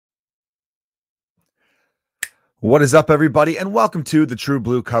What is up, everybody, and welcome to the True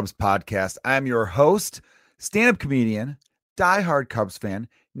Blue Cubs podcast. I'm your host, stand-up comedian, diehard Cubs fan,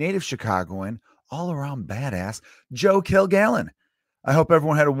 native Chicagoan, all-around badass, Joe Kilgallen. I hope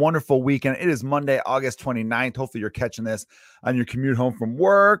everyone had a wonderful weekend. It is Monday, August 29th. Hopefully you're catching this on your commute home from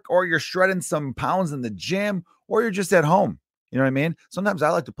work, or you're shredding some pounds in the gym, or you're just at home. You know what I mean? Sometimes I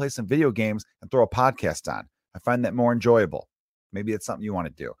like to play some video games and throw a podcast on. I find that more enjoyable. Maybe it's something you want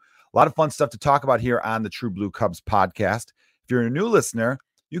to do. A lot of fun stuff to talk about here on the True Blue Cubs podcast. If you're a new listener,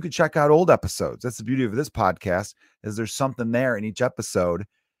 you can check out old episodes. That's the beauty of this podcast, is there's something there in each episode.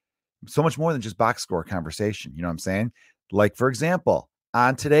 So much more than just box score conversation. You know what I'm saying? Like, for example,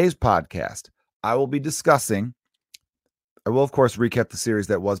 on today's podcast, I will, of course, recap the series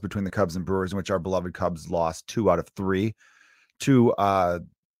that was between the Cubs and Brewers, in which our beloved Cubs lost 2 out of 3 to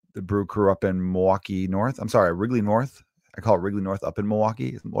the Brew Crew up in Wrigley North. I call it Wrigley North up in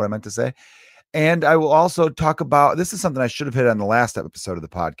Milwaukee, is what I meant to say. And I will also talk about, this is something I should have hit on the last episode of the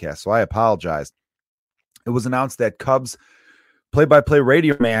podcast, so I apologize. It was announced that Cubs play-by-play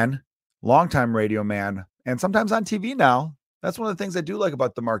radio man, longtime radio man, and sometimes on TV now. That's one of the things I do like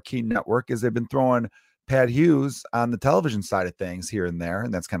about the Marquee Network, is they've been throwing Pat Hughes on the television side of things here and there,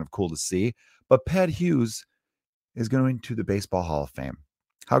 and that's kind of cool to see. But Pat Hughes is going to the Baseball Hall of Fame.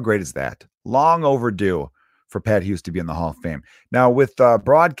 How great is that? Long overdue for Pat Hughes to be in the Hall of Fame. Now, with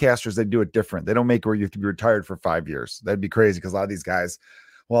broadcasters, they do it different. They don't make it where you have to be retired for 5 years. That'd be crazy, because a lot of these guys,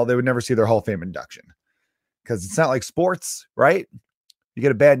 well, they would never see their Hall of Fame induction, because it's not like sports, right? You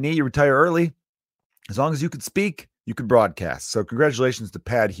get a bad knee, you retire early. As long as you could speak, you could broadcast. So congratulations to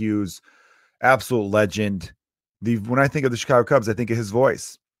Pat Hughes, absolute legend. When I think of the Chicago Cubs, I think of his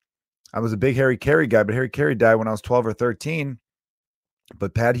voice. I was a big Harry Carey guy, but Harry Carey died when I was 12 or 13.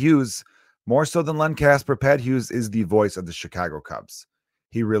 But Pat Hughes, more so than Len Casper, Pat Hughes is the voice of the Chicago Cubs.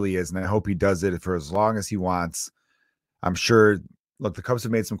 He really is, and I hope he does it for as long as he wants. I'm sure, look, the Cubs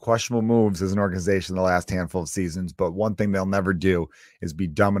have made some questionable moves as an organization the last handful of seasons, but one thing they'll never do is be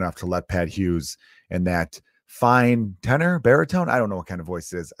dumb enough to let Pat Hughes and that fine tenor, baritone, I don't know what kind of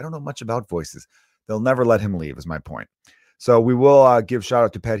voice it is. I don't know much about voices. They'll never let him leave, is my point. So we will give shout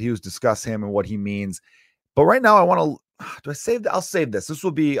out to Pat Hughes, discuss him and what he means. But right now I want to, I'll save this. This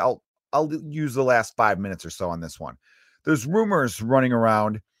will be, I'll use the last 5 minutes or so on this one. There's rumors running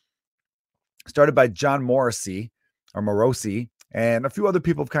around, started by John Morosi, and a few other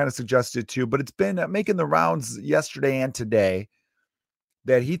people have kind of suggested too, but it's been making the rounds yesterday and today,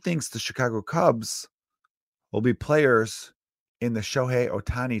 that he thinks the Chicago Cubs will be players in the Shohei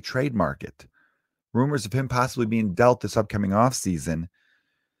Ohtani trade market. Rumors of him possibly being dealt this upcoming offseason.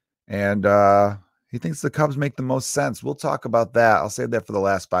 And he thinks the Cubs make the most sense. We'll talk about that. I'll save that for the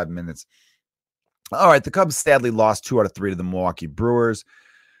last 5 minutes. All right, the Cubs sadly lost 2 out of 3 to the Milwaukee Brewers.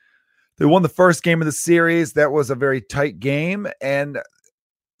 They won the first game of the series. That was a very tight game, and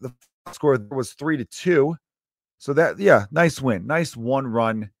the score was 3-2. So that, yeah, nice win. Nice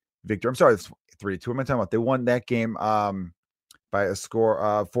one-run victory. I'm sorry, it's 3-2. What am I talking about? They won that game by a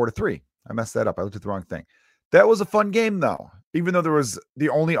score 4-3. I messed that up. I looked at the wrong thing. That was a fun game, though. Even though the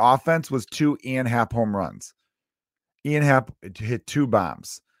only offense was 2 Ian Happ home runs. Ian Happ hit 2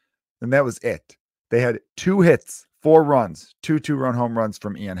 bombs, and that was it. They had 2 hits, 4 runs, 2 2-run home runs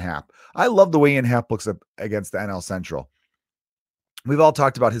from Ian Happ. I love the way Ian Happ looks up against the NL Central. We've all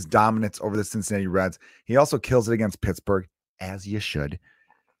talked about his dominance over the Cincinnati Reds. He also kills it against Pittsburgh, as you should.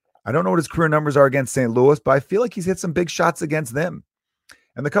 I don't know what his career numbers are against St. Louis, but I feel like he's hit some big shots against them.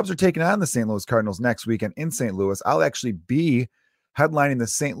 And the Cubs are taking on the St. Louis Cardinals next weekend in St. Louis. I'll actually be headlining the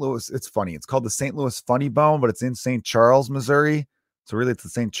St. Louis. It's funny. It's called the St. Louis Funny Bone, but it's in St. Charles, Missouri. So really it's the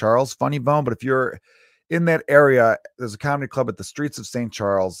St. Charles Funny Bone. But if you're in that area, there's a comedy club at the streets of St.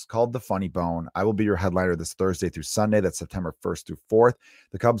 Charles called the Funny Bone. I will be your headliner this Thursday through Sunday. That's September 1st through 4th.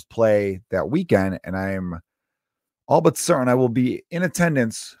 The Cubs play that weekend, and I am all but certain I will be in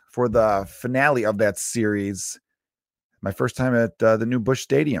attendance for the finale of that series. My first time at the new Busch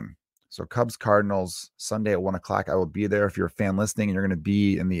Stadium. So Cubs Cardinals Sunday at 1 o'clock. I will be there. If you're a fan listening and you're going to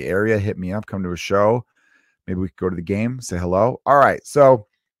be in the area, hit me up, come to a show. Maybe we could go to the game, say hello. All right. So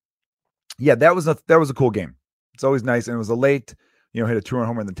yeah, that was a cool game. It's always nice. And it was a late, hit a 2-run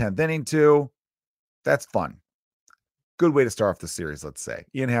homer in the 10th inning too. That's fun. Good way to start off the series, let's say.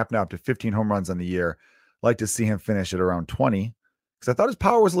 Ian Happ now up to 15 home runs on the year. Like to see him finish at around 20. Because I thought his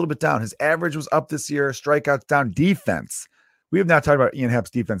power was a little bit down. His average was up this year. Strikeouts down. Defense. We have not talked about Ian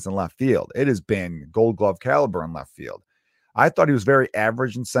Happ's defense in left field. It has been Gold Glove caliber in left field. I thought he was very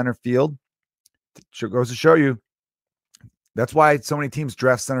average in center field. It goes to show you. That's why so many teams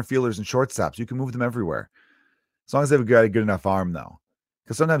draft center fielders and shortstops. You can move them everywhere. As long as they've got a good enough arm, though.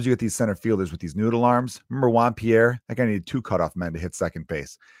 Because sometimes you get these center fielders with these noodle arms. Remember Juan Pierre? That guy needed 2 cutoff men to hit second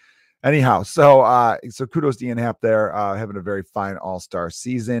base. Anyhow, so kudos to Ian Happ there, having a very fine all-star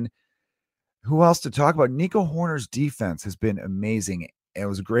season. Who else to talk about? Nico Hoerner's defense has been amazing. It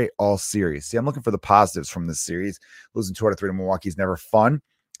was great all series. See, I'm looking for the positives from this series. Losing 2 out of 3 to Milwaukee is never fun,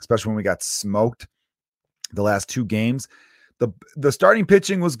 especially when we got smoked the last 2 games. The starting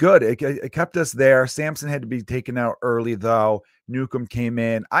pitching was good. It kept us there. Samson had to be taken out early, though. Newcomb came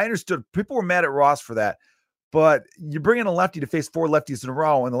in. I understood. People were mad at Ross for that. But you bring in a lefty to face 4 lefties in a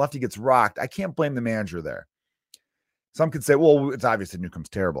row, and the lefty gets rocked. I can't blame the manager there. Some could say, well, it's obvious that Newcomb's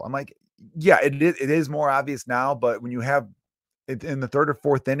terrible. I'm like, yeah, it is more obvious now. But when you have it in the 3rd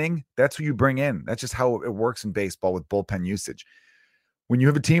or 4th inning, that's who you bring in. That's just how it works in baseball with bullpen usage. When you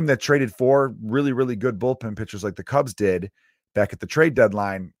have a team that traded 4 really, really good bullpen pitchers like the Cubs did back at the trade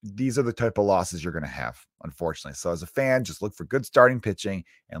deadline, these are the type of losses you're going to have, unfortunately. So as a fan, just look for good starting pitching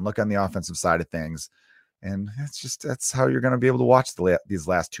and look on the offensive side of things. And that's how you're going to be able to watch these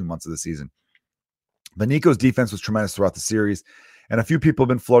last 2 months of the season. But Nico's defense was tremendous throughout the series. And a few people have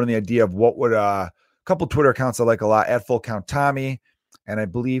been floating the idea of what would a couple Twitter accounts I like a lot, at Full Count Tommy. And I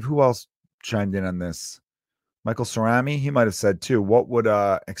believe who else chimed in on this? Michael Cerami. He might have said too, what would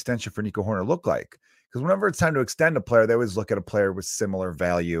extension for Nico Hoerner look like? Because whenever it's time to extend a player, they always look at a player with similar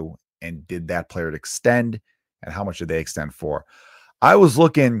value and did that player extend and how much did they extend for? I was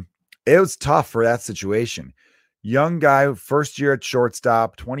looking, it was tough for that situation. Young guy, first year at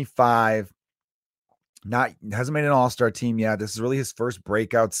shortstop, 25, hasn't made an all-star team yet. This is really his first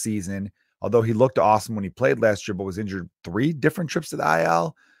breakout season, although he looked awesome when he played last year, but was injured 3 different trips to the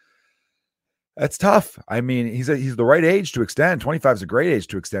IL. That's tough. I mean, he's the right age to extend. 25 is a great age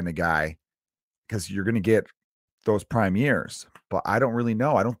to extend a guy because you're going to get those prime years. But I don't really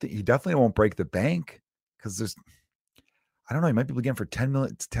know. I don't think he definitely won't break the bank because I don't know. He might be able to get him for $10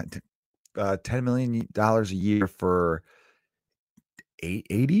 million a year for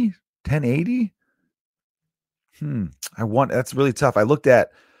 880, 1080. That's really tough. I looked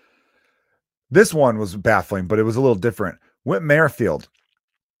at this one was baffling, but it was a little different. Whit Merrifield,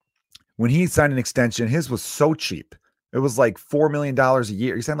 when he signed an extension, his was so cheap. It was like $4 million a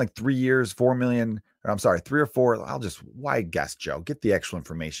year. He signed like 3 years, 4 million. I'm sorry, 3 or 4. Why guess, Joe? Get the actual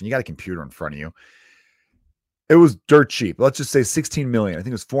information. You got a computer in front of you. It was dirt cheap. Let's just say 16 million. I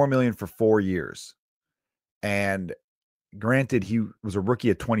think it was 4 million for 4 years. And granted, he was a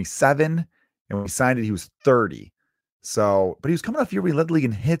rookie at 27, and when he signed it, he was 30. So, but he was coming off a year where he led the league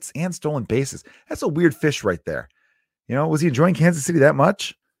in hits and stolen bases. That's a weird fish right there. You know, was he enjoying Kansas City that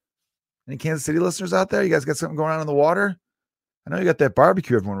much? Any Kansas City listeners out there? You guys got something going on in the water? I know you got that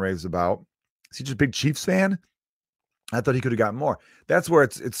barbecue everyone raves about. Is he just a big Chiefs fan? I thought he could have gotten more. That's where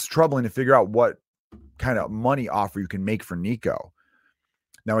it's troubling to figure out what kind of money offer you can make for Nico.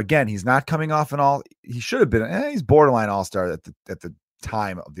 Now, again, he's not coming off he should have been, he's borderline all-star at the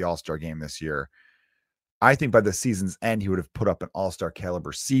time of the all-star game this year. I think by the season's end, he would have put up an all-star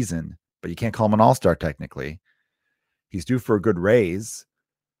caliber season, but you can't call him an all-star technically. He's due for a good raise.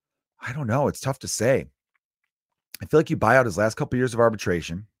 I don't know. It's tough to say. I feel like you buy out his last couple of years of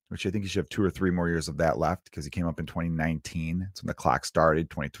arbitration, which I think he should have 2 or 3 more years of that left because he came up in 2019. That's when the clock started,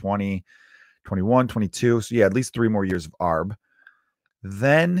 2020, 21, 22. So yeah, at least 3 more years of arb.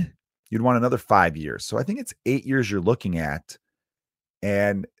 Then you'd want another 5 years. So I think it's 8 years you're looking at.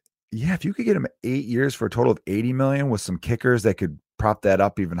 And yeah, if you could get him 8 years for a total of 80 million with some kickers that could prop that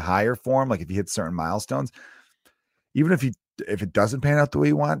up even higher for him, like if he hits certain milestones, even if it doesn't pan out the way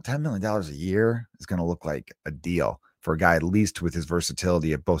you want, $10 million a year is going to look like a deal for a guy, at least with his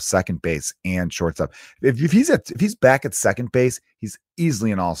versatility at both second base and shortstop. If he's back at second base, he's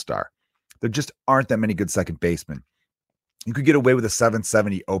easily an all-star. There just aren't that many good second basemen. You could get away with a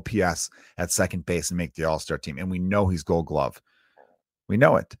 770 OPS at second base and make the all-star team. And we know he's Gold Glove. We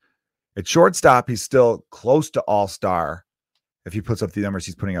know it. At shortstop, he's still close to all-star if he puts up the numbers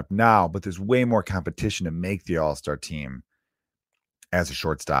he's putting up now, but there's way more competition to make the all-star team as a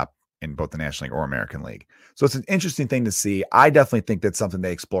shortstop in both the National League or American League. So it's an interesting thing to see. I definitely think that's something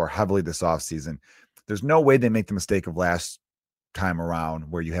they explore heavily this offseason. There's no way they make the mistake of last time around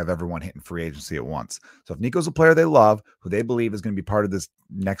where you have everyone hitting free agency at once. So if Nico's a player they love, who they believe is going to be part of this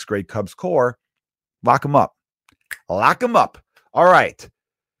next great Cubs core, lock him up. Lock him up. All right.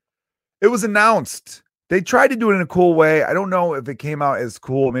 It was announced. They tried to do it in a cool way. I don't know if it came out as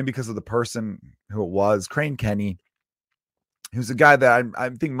cool, maybe because of the person who it was, Crane Kenny. He was a guy that I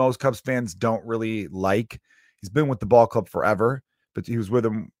think most Cubs fans don't really like. He's been with the ball club forever, but he was with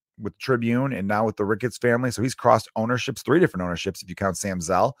him with Tribune and now with the Ricketts family. So he's crossed ownerships, 3 different ownerships if you count Sam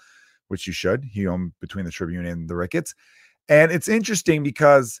Zell, which you should. He owned between the Tribune and the Ricketts. And it's interesting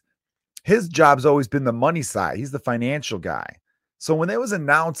because his job's always been the money side. He's the financial guy. So when it was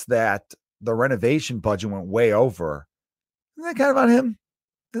announced that the renovation budget went way over, isn't that kind of on him?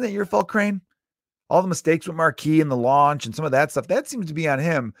 Isn't that your fault, Crane? All the mistakes with Marquee and the launch and some of that stuff, that seems to be on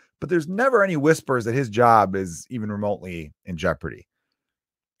him. But there's never any whispers that his job is even remotely in jeopardy.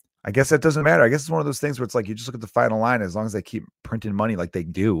 I guess that doesn't matter. I guess it's one of those things where it's like you just look at the final line. As long as they keep printing money like they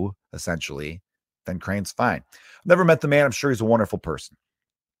do, essentially, then Crane's fine. Never met the man. I'm sure he's a wonderful person.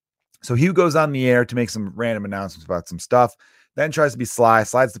 So Hugh goes on the air to make some random announcements about some stuff, then tries to be sly,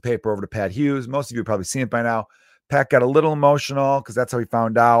 slides the paper over to Pat Hughes. Most of you have probably seen it by now. Pat got a little emotional because that's how he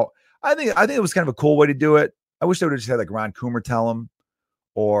found out. I think it was kind of a cool way to do it. I wish they would have just had like Ron Coomer tell him,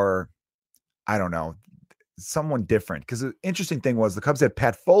 or I don't know, someone different. Because the interesting thing was the Cubs had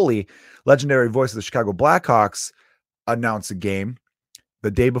Pat Foley, legendary voice of the Chicago Blackhawks, announce a game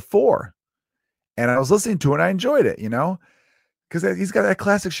the day before. And I was listening to it and I enjoyed it, because he's got that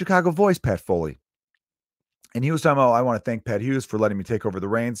classic Chicago voice, Pat Foley. And he was talking about, I want to thank Pat Hughes for letting me take over the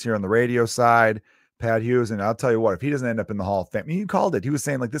reins here on the radio side. Pat Hughes, and I'll tell you what, if he doesn't end up in the Hall of Fame, he called it. He was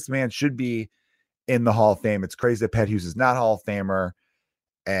saying, like, this man should be in the Hall of Fame. It's crazy that Pat Hughes is not Hall of Famer,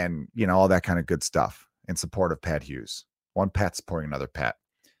 and, all that kind of good stuff in support of Pat Hughes. One Pat supporting another Pat.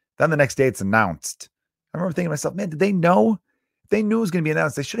 Then the next day it's announced. I remember thinking to myself, man, did they know? If they knew it was going to be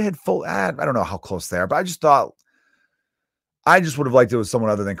announced, they should have had full ad. I don't know how close they are, but I just would have liked it was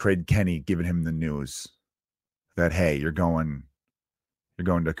someone other than Craig Kenny giving him the news that, hey, you're going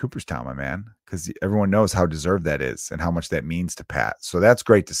to Cooperstown, my man, because everyone knows how deserved that is and how much that means to Pat. So that's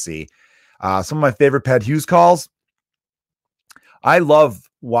great to see. Some of my favorite Pat Hughes calls. I love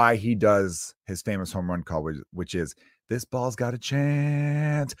why he does his famous home run call, which is, this ball's got a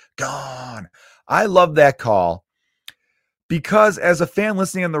chance, gone. I love that call because as a fan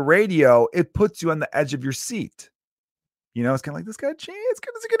listening on the radio, it puts you on the edge of your seat. It's kind of like, this got a chance. Is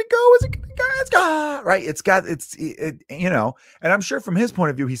it going to go? Is it going to go? It's gone. Right. And I'm sure from his point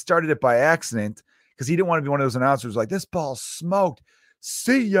of view, he started it by accident because he didn't want to be one of those announcers like, this ball smoked.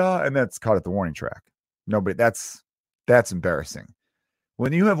 See ya. And that's caught at the warning track. Nobody, that's embarrassing.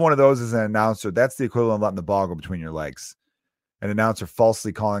 When you have one of those as an announcer, that's the equivalent of letting the ball go between your legs. An announcer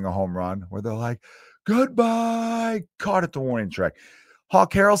falsely calling a home run where they're like, goodbye, caught at the warning track.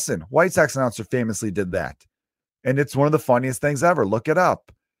 Hawk Harrelson, White Sox announcer, famously did that. And it's one of the funniest things ever. Look it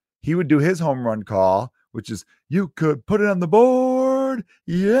up. He would do his home run call, which is, you could put it on the board.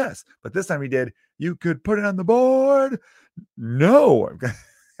 Yes. But this time he did, you could put it on the board. No.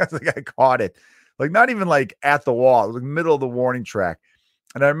 The guy caught it. Like, not even like at the wall. It was like middle of the warning track.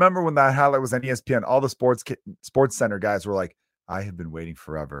 And I remember when that highlight was on ESPN, all the Sports Center guys were like, I have been waiting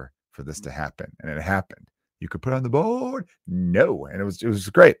forever for this to happen. And it happened. You could put it on the board. No. And it was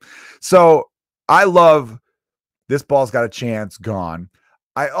great. So I love this ball's got a chance, gone.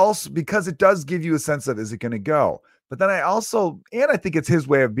 I also, because it does give you a sense of, is it going to go? But then I think it's his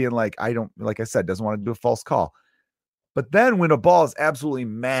way of being like, like I said, doesn't want to do a false call. But then when a ball is absolutely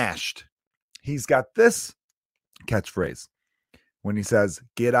mashed, he's got this catchphrase when he says,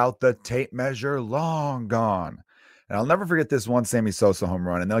 get out the tape measure, long gone. And I'll never forget this one Sammy Sosa home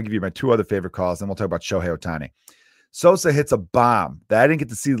run. And then I'll give you my two other favorite calls. Then we'll talk about Shohei Ohtani. Sosa hits a bomb that I didn't get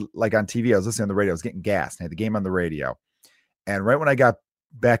to see like on TV. I was listening on the radio. I was getting gas. I had the game on the radio. And right when I got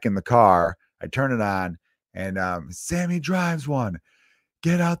back in the car, I turned it on and Sammy drives one.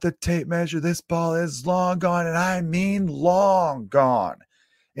 Get out the tape measure. This ball is long gone. And I mean long gone.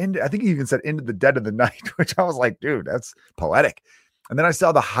 And I think he even said into the dead of the night, which I was like, dude, that's poetic. And then I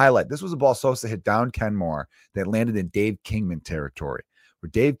saw the highlight. This was a ball Sosa hit down Kenmore that landed in Dave Kingman territory, where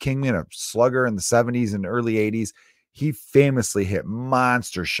Dave Kingman, a slugger in the 70s and early 80s, he famously hit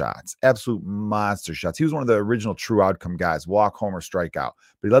monster shots, absolute monster shots. He was one of the original true outcome guys, walk, homer, strikeout.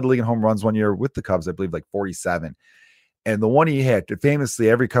 But he led the league in home runs one year with the Cubs, I believe, like 47. And the one he hit, famously,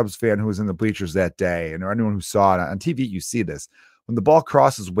 every Cubs fan who was in the bleachers that day, and anyone who saw it on TV, you see this. When the ball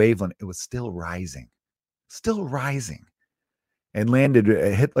crosses Waveland, it was still rising, and landed,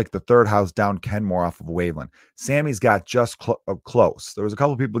 it hit like the third house down Kenmore off of Waveland. Sammy's got just close. There was a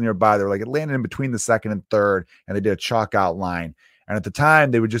couple of people nearby. They were like, it landed in between the second and third, and they did a chalk out line. And at the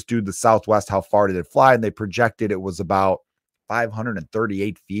time, they would just do the southwest, how far did it fly? And they projected it was about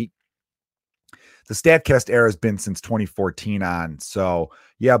 538 feet. The StatCast era has been since 2014 on. So,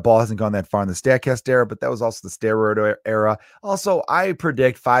 yeah, ball hasn't gone that far in the StatCast era, but that was also the steroid era. Also, I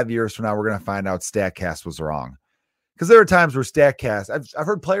predict 5 years from now, we're going to find out StatCast was wrong. Because there are times where StatCast, I've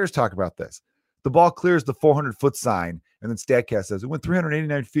heard players talk about this. The ball clears the 400-foot sign, and then StatCast says it went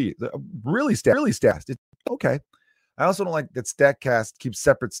 389 feet. Really stat. Okay. I also don't like that StatCast keeps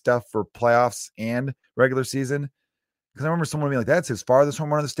separate stuff for playoffs and regular season. Because I remember someone being like, that's his farthest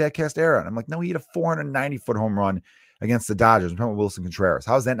home run of the StatCast era. And I'm like, no, he had a 490-foot home run against the Dodgers. I'm talking about Wilson Contreras.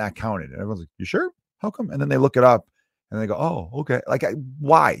 How is that not counted? And everyone's like, you sure? How come? And then they look it up and they go, oh, okay. Like,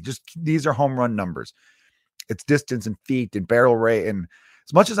 why? Just these are home run numbers. It's distance and feet and barrel rate. And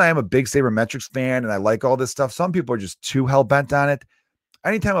as much as I am a big sabermetrics fan and I like all this stuff, some people are just too hell-bent on it.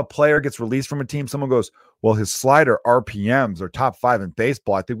 Anytime a player gets released from a team, someone goes, well, his slider RPMs are top 5 in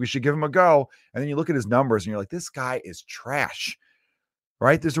baseball. I think we should give him a go. And then you look at his numbers and you're like, this guy is trash,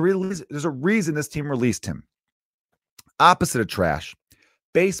 right? There's a reason this team released him. Opposite of trash,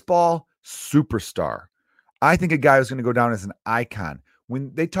 baseball superstar. I think a guy who's going to go down as an icon.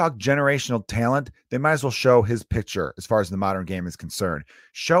 When they talk generational talent, they might as well show his picture as far as the modern game is concerned.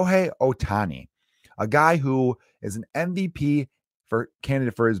 Shohei Ohtani, a guy who is an MVP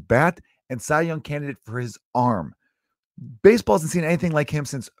candidate for his bat and Cy Young candidate for his arm. Baseball hasn't seen anything like him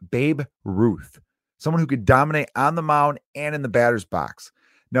since Babe Ruth, someone who could dominate on the mound and in the batter's box.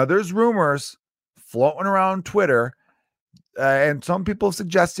 Now, there's rumors floating around Twitter, and some people have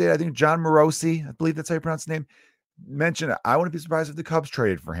suggested, I think John Morosi, I believe that's how you pronounce his name, mentioned, I wouldn't be surprised if the Cubs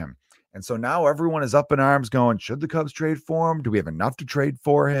traded for him. And so now everyone is up in arms going, should the Cubs trade for him? Do we have enough to trade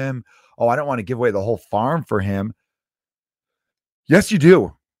for him? Oh, I don't want to give away the whole farm for him. Yes, you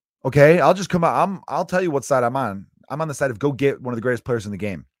do. Okay, I'll just come out. I'll tell you what side I'm on. I'm on the side of go get one of the greatest players in the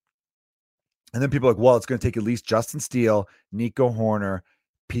game. And then people are like, well, it's going to take at least Justin Steele, Nico Horner,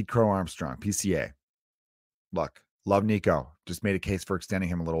 Pete Crow Armstrong, PCA. Look, love Nico. Just made a case for extending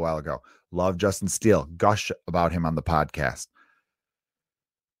him a little while ago. Love Justin Steele. Gush about him on the podcast.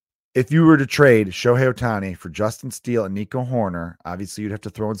 If you were to trade Shohei Ohtani for Justin Steele and Nico Horner, obviously you'd have to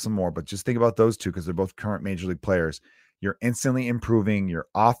throw in some more, but just think about those two because they're both current Major League players. You're instantly improving your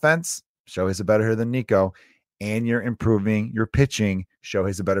offense. Shohei's a better hitter than Nico. And you're improving your pitching.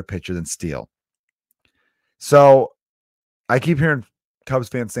 Shohei's a better pitcher than Steele. So I keep hearing Cubs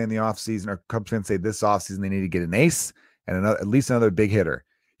fans say in the offseason, or Cubs fans say this offseason, they need to get an ace and at least another big hitter.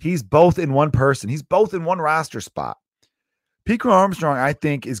 He's both in one person. He's both in one roster spot. Pete Crow Armstrong, I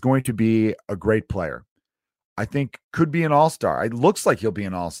think, is going to be a great player. I think could be an all-star. It looks like he'll be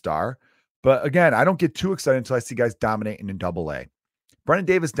an all-star. But again, I don't get too excited until I see guys dominating in Double-A. Brennan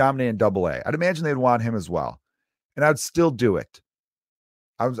Davis dominating in Double-A. I'd imagine they'd want him as well. And I'd still do it.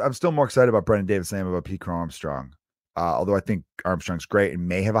 I'm still more excited about Brennan Davis than I am about Pete Crow Armstrong. Although I think Armstrong's great and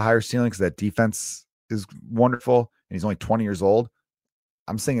may have a higher ceiling because that defense is wonderful. And he's only 20 years old.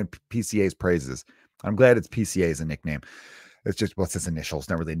 I'm singing PCA's praises. I'm glad it's PCA as a nickname. It's just, what's his initials?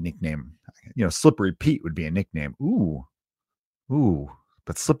 Not really a nickname. Slippery Pete would be a nickname. Ooh.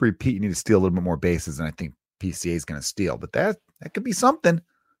 But Slippery Pete, you need to steal a little bit more bases than I think PCA is going to steal. But that could be something.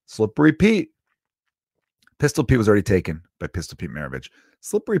 Slippery Pete. Pistol Pete was already taken by Pistol Pete Maravich.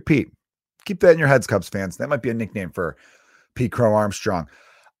 Slippery Pete. Keep that in your heads, Cubs fans. That might be a nickname for Pete Crow Armstrong.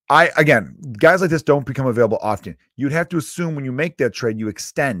 Again, guys like this don't become available often. You'd have to assume when you make that trade, you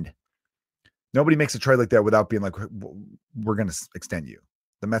extend. Nobody makes a trade like that without being like, we're going to extend you.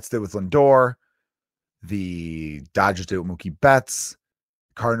 The Mets did it with Lindor. The Dodgers did it with Mookie Betts.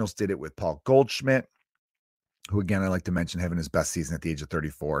 Cardinals did it with Paul Goldschmidt, who, again, I like to mention having his best season at the age of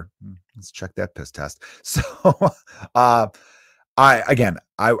 34. Let's check that piss test. So, I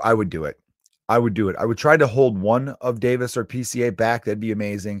would do it. I would do it. I would try to hold one of Davis or PCA back. That'd be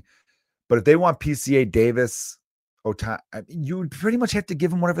amazing. But if they want PCA, Davis, Ohtani, you would pretty much have to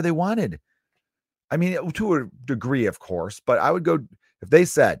give them whatever they wanted. I mean, to a degree, of course, but I would go, if they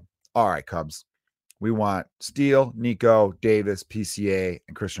said, all right, Cubs, we want Steele, Nico, Davis, PCA,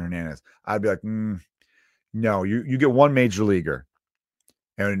 and Christian Hernandez, I'd be like, no, you get one major leaguer.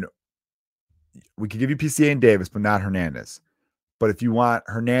 And we could give you PCA and Davis, but not Hernandez. But if you want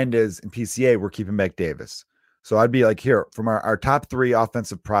Hernandez and PCA, we're keeping back Davis. So I'd be like, here, from our top 3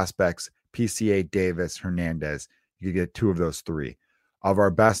 offensive prospects, PCA, Davis, Hernandez, you could get 2 of those 3. Of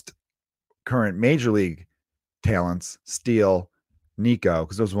our best current major league talents, Steele, Nico,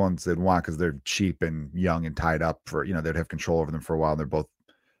 because those ones they'd want because they're cheap and young and tied up for, they'd have control over them for a while. They're both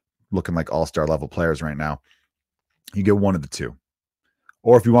looking like all-star level players right now. You get one of the 2.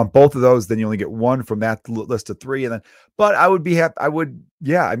 Or if you want both of those, then you only get one from that list of 3. But I would be happy.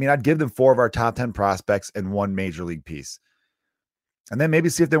 I'd give them 4 of our top 10 prospects and 1 major league piece. And then maybe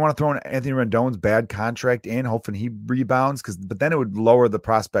see if they want to throw in Anthony Rendon's bad contract in, hoping he rebounds. But then it would lower the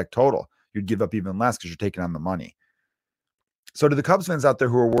prospect total. You'd give up even less because you're taking on the money. So to the Cubs fans out there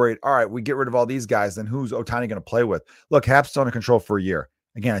who are worried, all right, we get rid of all these guys, then who's Ohtani going to play with? Look, Hap's under control for a year.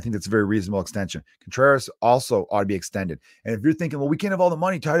 Again, I think that's a very reasonable extension. Contreras also ought to be extended. And if you're thinking, well, we can't have all the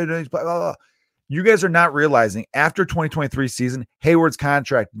money tied into blah, blah, blah, You guys are not realizing after 2023 season, Hayward's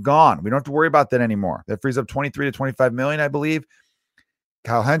contract gone. We don't have to worry about that anymore. That frees up 23 to 25 million, I believe.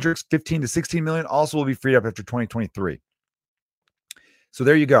 Kyle Hendricks, 15 to 16 million, also will be freed up after 2023. So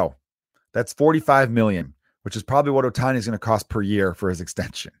there you go. That's 45 million, which is probably what Ohtani is going to cost per year for his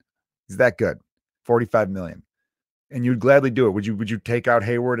extension. He's that good. 45 million. And you'd gladly do it. Would you take out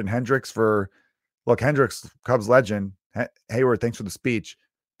Hayward and Hendricks for, look, Hendricks, Cubs legend. Hayward, thanks for the speech.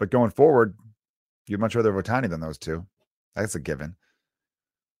 But going forward, you'd much rather have Ohtani than those two. That's a given.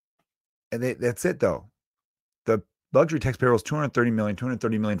 And that's it, though. The luxury tax payroll is $230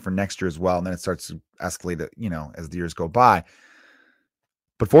 million for next year as well. And then it starts to escalate, as the years go by.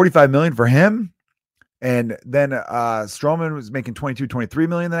 But $45 million for him. And then Stroman was making $22-23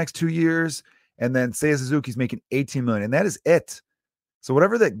 million the next 2 years. And then Seiya Suzuki's making $18 million. And that is it. So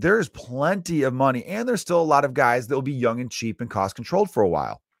there's plenty of money. And there's still a lot of guys that will be young and cheap and cost controlled for a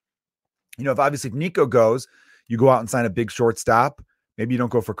while. If Nico goes, you go out and sign a big shortstop. Maybe you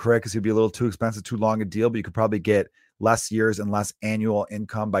don't go for Craig because he'd be a little too expensive, too long a deal, but you could probably get less years and less annual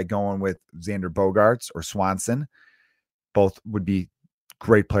income by going with Xander Bogaerts or Swanson. Both would be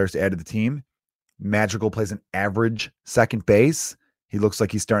great players to add to the team. Madrigal plays an average second base. He looks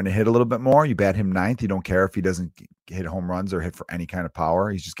like he's starting to hit a little bit more. You bat him ninth. You don't care if he doesn't hit home runs or hit for any kind of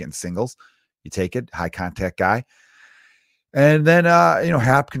power. He's just getting singles. You take it. High contact guy. And then,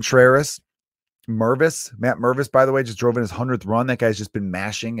 Hap Contreras, Matt Mervis, by the way, just drove in his 100th run. That guy's just been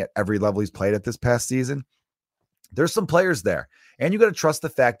mashing at every level he's played at this past season. There's some players there. And you got to trust the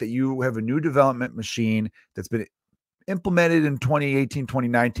fact that you have a new development machine that's been implemented in 2018,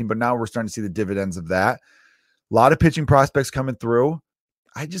 2019, but now we're starting to see the dividends of that. A lot of pitching prospects coming through.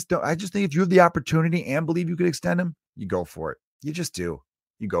 I just think if you have the opportunity and believe you could extend him, you go for it. You just do.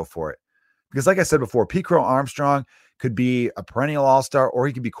 You go for it. Because like I said before, Pete Crow Armstrong could be a perennial all-star or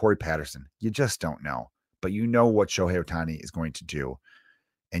he could be Corey Patterson. You just don't know. But you know what Shohei Ohtani is going to do.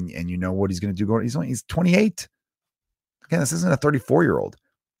 And you know what he's going to do. He's 28. Again, this isn't a 34-year-old.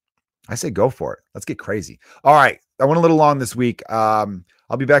 I say go for it. Let's get crazy. All right. I went a little long this week. I'll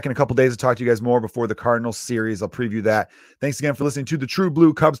be back in a couple days to talk to you guys more before the Cardinals series. I'll preview that. Thanks again for listening to the True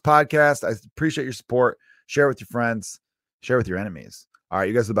Blue Cubs podcast. I appreciate your support. Share with your friends. Share with your enemies. All right.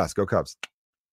 You guys are the best. Go Cubs.